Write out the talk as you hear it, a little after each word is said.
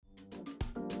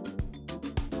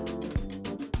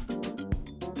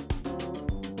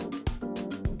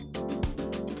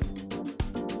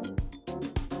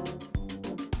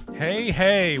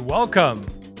Hey, welcome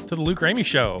to the Luke Ramey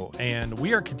Show. And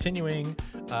we are continuing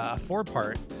a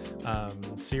four-part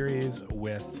series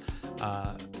with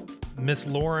Miss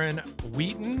Laurin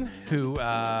Wheaton, who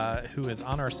is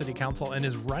on our city council and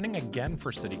is running again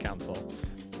for city council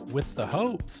with the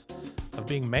hopes of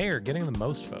being mayor, getting the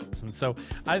most votes. And so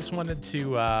I just wanted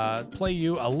to play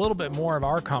you a little bit more of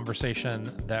our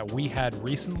conversation that we had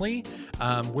recently,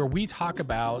 where we talk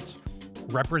about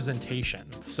representation.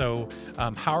 So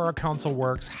how our council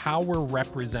works, how we're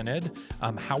represented,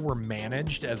 how we're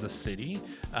managed as a city,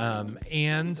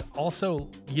 and also,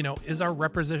 is our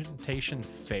representation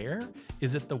fair?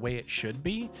 Is it the way it should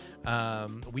be?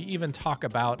 We even talk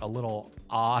about a little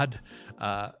odd,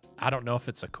 I don't know if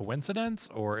it's a coincidence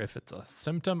or if it's a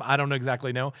symptom. I don't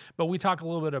exactly know, but we talk a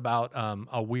little bit about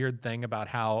a weird thing about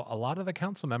how a lot of the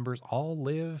council members all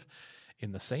live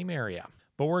in the same area.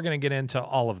 But we're going to get into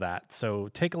all of that. So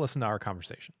take a listen to our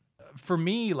conversation. For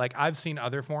me, I've seen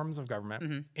other forms of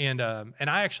government, and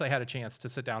I actually had a chance to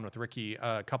sit down with Ricky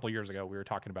a couple years ago. We were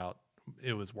talking about,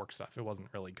 it was work stuff. It wasn't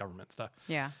really government stuff.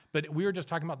 Yeah. But we were just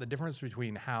talking about the difference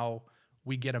between how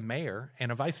we get a mayor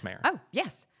and a vice mayor. Oh,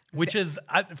 yes. Which is,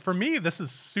 for me, this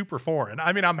is super foreign.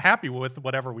 I mean, I'm happy with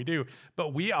whatever we do,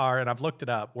 but we are, and I've looked it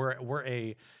up, we're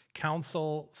a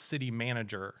council city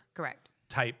manager. Correct.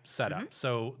 Type setup.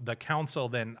 So the council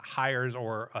then hires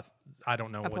appoints.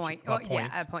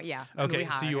 Okay,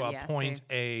 so you appoint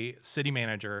a city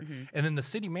manager, and then the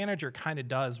city manager kind of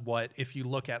does what, if you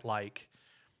look at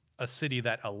a city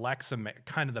that elects a mayor,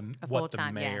 kind of what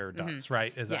the mayor does,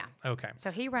 right? Is that okay? So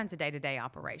he runs the day-to-day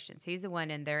operations. He's the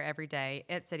one in there every day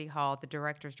at City Hall. The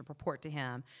directors to report to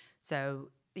him.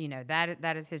 So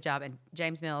that is his job. And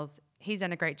James Mills, he's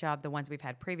done a great job. The ones we've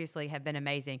had previously have been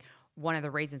amazing. One of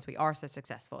the reasons we are so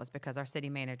successful is because our city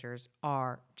managers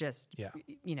are just,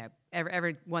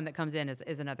 every one that comes in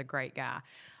is another great guy.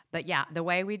 But the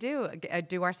way we do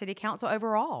our city council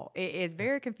overall is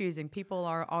very confusing. People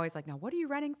are always like, now, what are you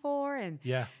running for? And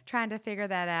trying to figure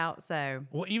that out. So,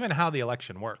 well, even how the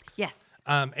election works. Yes.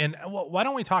 Why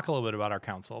don't we talk a little bit about our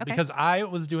council? Okay. Because I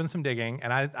was doing some digging,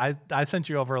 and I sent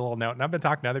you over a little note, and I've been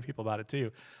talking to other people about it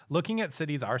too. Looking at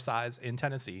cities our size in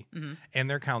Tennessee and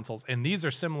their councils, and these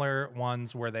are similar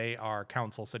ones where they are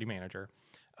council city manager.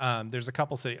 There's a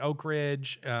couple city, Oak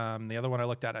Ridge. The other one I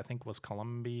looked at, I think, was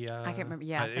Columbia. I can't remember.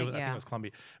 Yeah, I think it was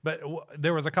Columbia. But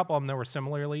there was a couple of them that were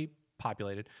similarly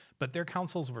populated, but their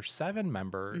councils were 7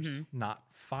 members, not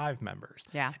 5 members.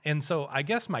 Yeah. And so I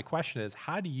guess my question is,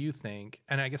 how do you think,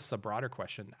 and I guess it's a broader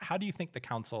question, how do you think the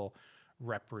council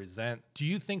do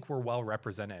you think we're well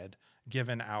represented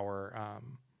given our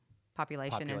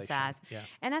population and size? Yeah.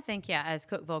 And I think, as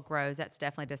Cookeville grows, that's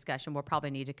definitely a discussion we'll probably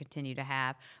need to continue to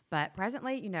have. But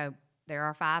presently, there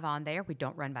are 5 on there. We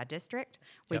don't run by district.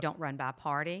 We don't run by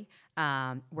party.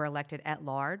 We're elected at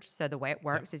large. So the way it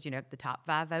works is, the top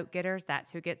 5 vote getters,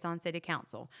 that's who gets on city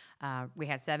council. We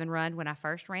had 7 run when I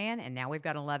first ran, and now we've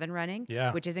got 11 running,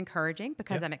 which is encouraging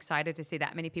because I'm excited to see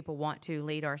that many people want to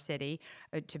lead our city,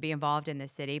 to be involved in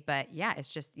this city. But it's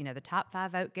just, the top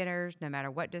 5 vote getters, no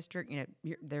matter what district,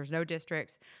 there's no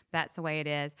districts. That's the way it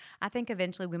is. I think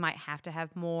eventually we might have to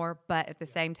have more, but at the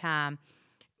same time,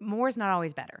 more is not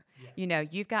always better. Yeah.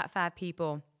 You've got 5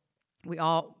 people. We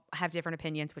all have different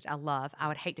opinions, which I love. I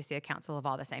would hate to see a council of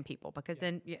all the same people because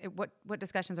then what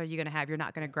discussions are you going to have? You're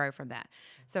not going to grow from that.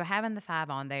 So having the 5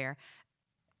 on there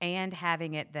and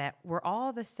having it that we're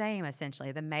all the same,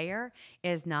 essentially. The mayor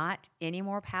is not any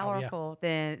more powerful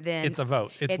than it's a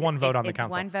vote. It's one vote on the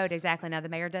council. It's one vote, exactly. Now, the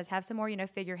mayor does have some more,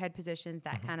 figurehead positions,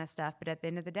 that kind of stuff. But at the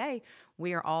end of the day,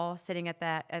 we are all sitting at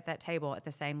that table at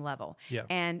the same level. Yeah.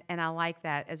 And I like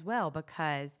that as well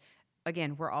because,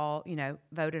 again, we're all,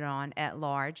 voted on at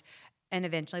large. And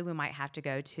eventually we might have to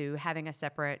go to having a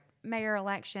separate mayor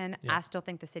election. Yeah. I still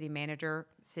think the city manager,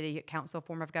 city council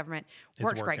form of government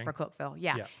works great for Cookeville.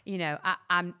 Yeah.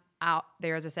 I'm out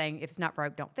there as a saying, if it's not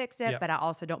broke, don't fix it. But I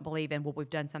also don't believe in, we've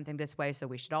done something this way, so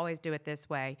we should always do it this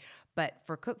way. But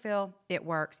for Cookeville, it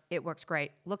works. It works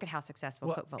great. Look at how successful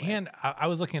Cookeville is. And I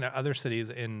was looking at other cities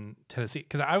in Tennessee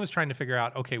because I was trying to figure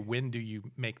out, okay, when do you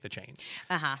make the change?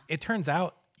 It turns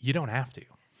out you don't have to.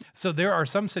 So there are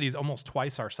some cities almost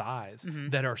twice our size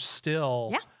that are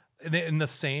still in the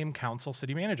same council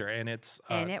city manager, and it's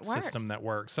a system that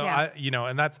works. So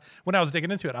and that's when I was digging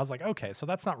into it, I was like, okay, so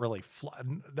that's not really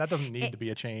that doesn't need to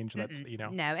be a change. That's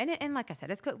no, and like I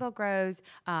said, as Cookeville grows,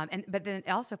 but then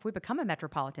also if we become a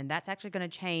metropolitan, that's actually going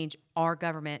to change our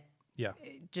government. Yeah.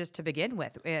 Just to begin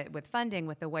with funding,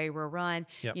 with the way we're run,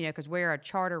 because we're a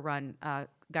charter run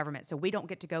government, so we don't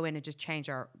get to go in and just change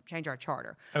our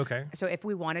charter. Okay. So if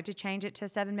we wanted to change it to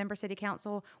 7-member city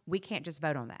council, we can't just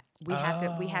vote on that. We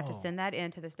have to send that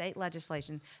into the state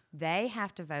legislation. They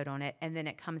have to vote on it, and then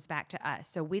it comes back to us.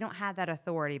 So we don't have that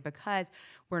authority because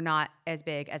we're not as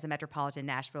big as a metropolitan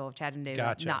Nashville, Chattanooga,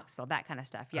 Gotcha. Knoxville, that kind of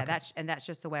stuff. Yeah, that's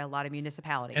just the way a lot of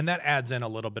municipalities. And that adds in a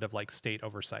little bit of like state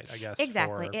oversight, I guess.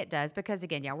 Exactly, it does, because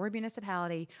again, we're a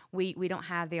municipality. We don't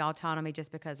have the autonomy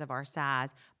just because of our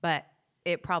size, but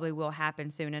it probably will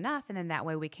happen soon enough, and then that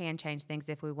way we can change things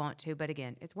if we want to. But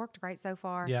again, it's worked great so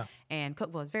far. Yeah. And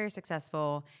Cookeville is very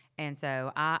successful, and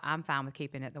so I'm fine with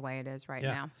keeping it the way it is right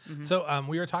now. Mm-hmm. So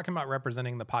we were talking about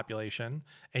representing the population,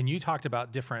 and you talked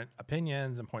about different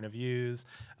opinions and point of views.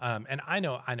 And I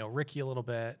know Ricky a little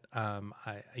bit. I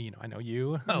know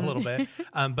you a little bit.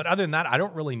 But other than that, I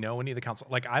don't really know any of the council.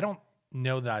 Like, I don't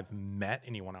know that I've met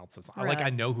anyone else. Really? Like,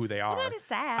 I know who they are. Well, that is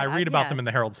sad. I read about them in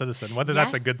the Herald Citizen, whether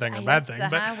that's a good thing or bad thing.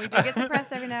 But we do get some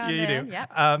press every now and you then. do.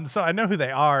 Yep. So I know who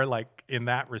they are, like, in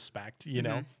that respect, you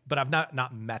know, but I've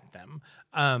not met them.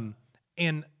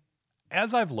 And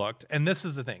as I've looked, and this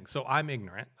is the thing, so I'm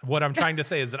ignorant. What I'm trying to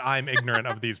say is that I'm ignorant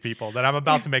of these people that I'm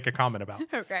about to make a comment about.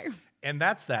 Okay. And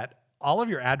that's that all of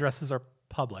your addresses are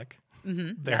public.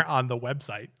 They're on the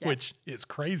website, which is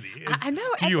crazy. I know.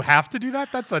 Do you have to do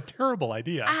that? That's a terrible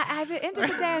idea. At the end of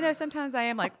the day, I know sometimes I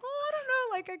am like, I don't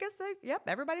know. Like, I guess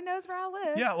everybody knows where I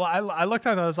live. Yeah, well, I looked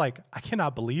at it and I was like, I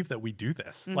cannot believe that we do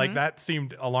this. Like, that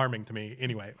seemed alarming to me.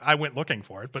 Anyway, I went looking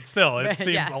for it, but still, it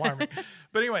seems alarming.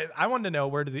 But anyway, I wanted to know,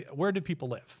 where do people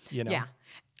live? You know? Yeah.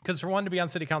 Because for one, to be on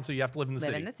city council, you have to live in the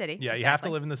city. Live in the city. Yeah, you have to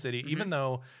live in the city, even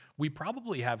though we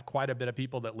probably have quite a bit of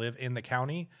people that live in the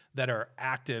county that are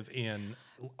active in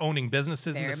owning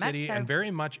businesses in the city and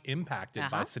very much impacted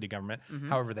by city government.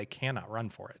 However, they cannot run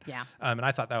for it. Yeah. And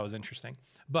I thought that was interesting.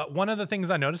 But one of the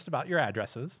things I noticed about your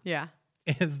addresses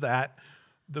is that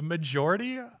the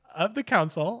majority of the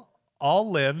council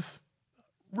all lives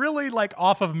really like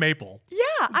off of Maple.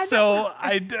 Yeah, I so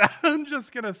know. I'm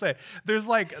just gonna say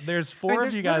there's four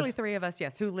of you guys. Literally 3 of us,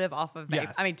 who live off of Maple.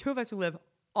 Yes. I mean, 2 of us who live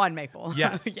on Maple.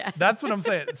 Yes, that's what I'm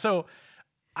saying. So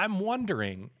I'm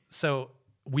wondering. So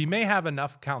we may have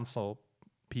enough council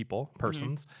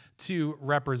persons to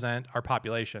represent our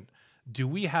population. Do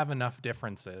we have enough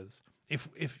differences?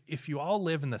 If you all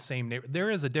live in the same neighborhood, there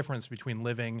is a difference between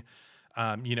living,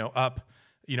 I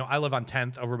live on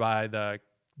 10th over by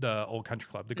the old country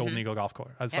club, the Golden Eagle Golf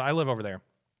Course. So I live over there.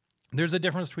 There's a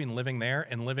difference between living there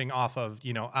and living off of,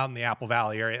 out in the Apple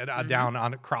Valley area, down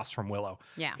on across from Willow.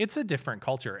 Yeah. It's a different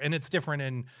culture, and it's different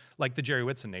in like the Jerry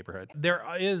Whitson neighborhood. There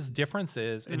is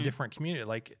differences in different communities,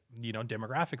 like,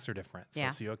 demographics are different. Yeah.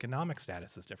 Socioeconomic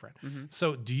status is different.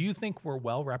 So do you think we're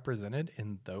well represented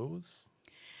in those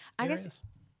areas?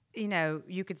 I guess,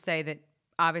 you could say that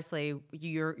obviously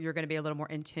you're going to be a little more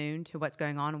in tune to what's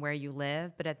going on where you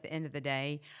live, but at the end of the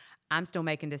day, I'm still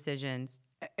making decisions,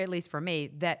 at least for me,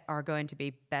 that are going to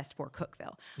be best for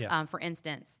Cookeville. Yeah. For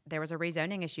instance, there was a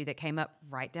rezoning issue that came up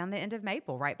right down the end of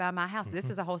Maple, right by my house. This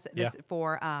is a whole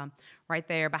for right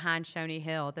there behind Shoney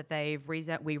Hill that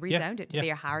we rezoned it to be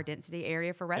a higher density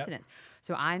area for residents.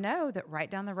 So I know that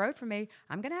right down the road from me,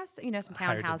 I'm going to have some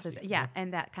townhouses,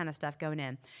 and that kind of stuff going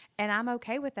in, and I'm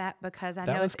okay with that because I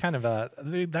know that was kind of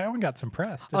that one got some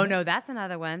press. No, that's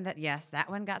another one that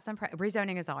one got some press.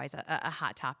 Rezoning is always a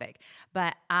hot topic,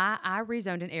 but I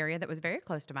rezoned an area that was very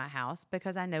close to my house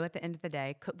because I know at the end of the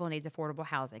day, Cookeville needs affordable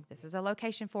housing. This is a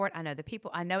location for it. I know the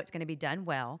people. I know it's going to be done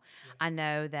well. I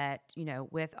know that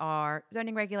with our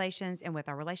zoning regulations and with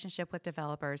our relationship with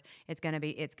developers, it's going to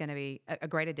be a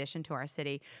great addition to our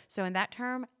city. So in that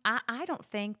term, I don't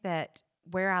think that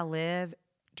where I live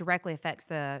directly affects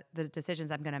the decisions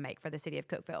I'm going to make for the city of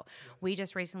Cookeville. We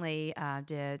just recently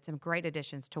did some great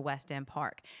additions to West End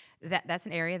Park. That's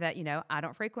an area that I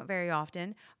don't frequent very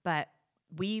often, but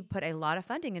we put a lot of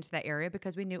funding into that area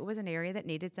because we knew it was an area that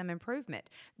needed some improvement.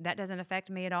 That doesn't affect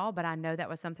me at all, but I know that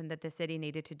was something that the city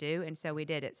needed to do, and so we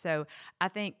did it. So I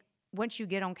think once you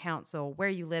get on council, where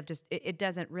you live, it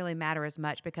doesn't really matter as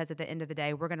much because at the end of the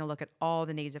day, we're going to look at all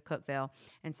the needs of Cookeville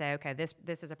and say, okay, this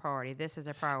is a priority. This is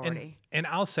a priority. And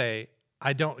I'll say,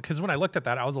 I don't, because when I looked at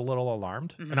that, I was a little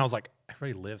alarmed, and I was like,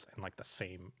 everybody lives in like the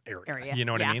same area. You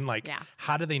know what I mean? Like,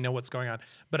 how do they know what's going on?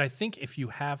 But I think if you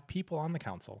have people on the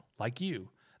council like you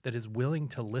that is willing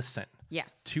to listen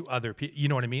to other people, you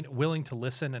know what I mean? Willing to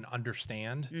listen and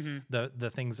understand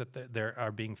the things that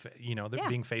are being,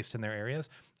 being faced in their areas.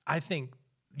 I think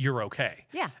you're okay.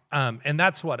 Yeah. And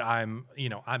that's what I'm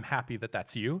happy that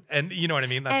that's you. And you know what I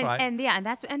mean? That's why. And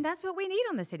that's what we need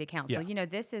on the city council.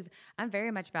 Yeah. I'm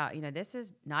very much about, this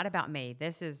is not about me.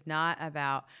 This is not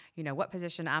about, what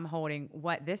position I'm holding.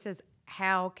 This is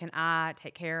how can I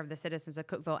take care of the citizens of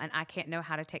Cookeville, and I can't know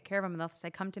how to take care of them unless they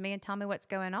come to me and tell me what's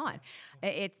going on.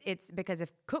 It's because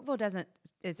if Cookeville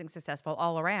isn't successful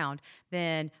all around,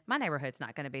 then my neighborhood's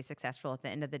not going to be successful at the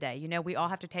end of the day. We all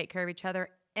have to take care of each other,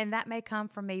 and that may come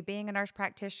from me being a nurse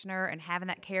practitioner and having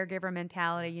that caregiver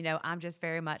mentality. I'm just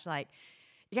very much like,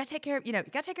 you got to take care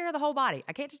of, the whole body.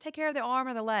 I can't just take care of the arm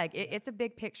or the leg. It's a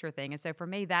big picture thing. And so for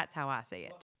me, that's how I see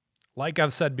it. Like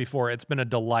I've said before, it's been a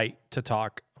delight to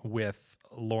talk with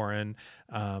Laurin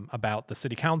about the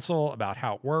city council, about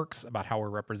how it works, about how we're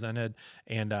represented.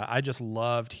 And I just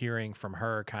loved hearing from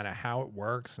her kind of how it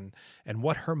works and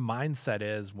what her mindset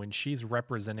is when she's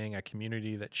representing a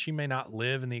community that she may not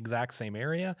live in the exact same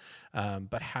area,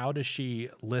 but how does she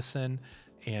listen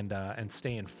and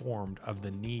stay informed of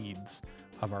the needs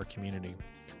of our community.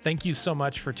 Thank you so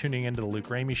much for tuning into the Luke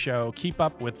Ramey Show. Keep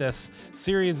up with this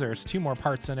series. There's 2 more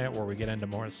parts in it where we get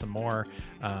into some more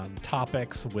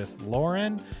topics with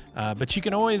Laurin. But you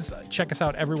can always check us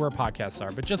out everywhere podcasts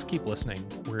are. But just keep listening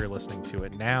where you're listening to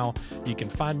it now. You can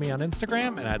find me on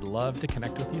Instagram, and I'd love to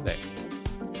connect with you there.